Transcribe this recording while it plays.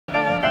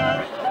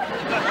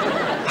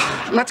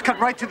Let's cut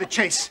right to the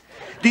chase.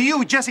 Do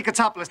you, Jesse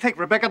Katsopoulos, take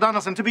Rebecca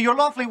Donaldson to be your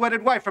lawfully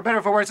wedded wife, for better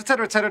or for worse,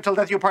 etc., till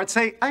death you part?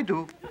 Say, I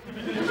do.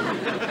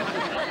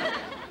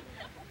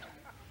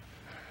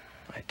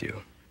 I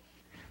do.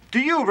 Do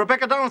you,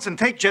 Rebecca Donaldson,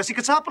 take Jesse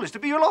Katsopoulos to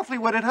be your lawfully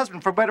wedded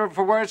husband, for better or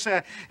for worse,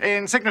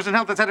 in sickness and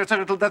health,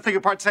 etc., till death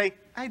you part? Say,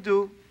 I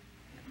do.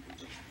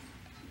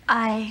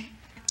 I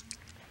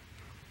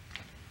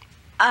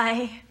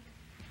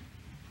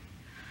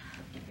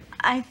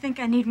think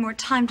I need more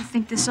time to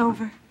think this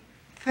over.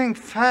 Think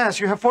fast.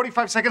 You have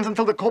 45 seconds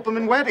until the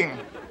Copelman wedding.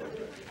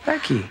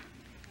 Becky.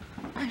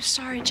 I'm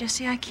sorry,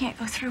 Jesse. I can't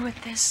go through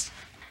with this.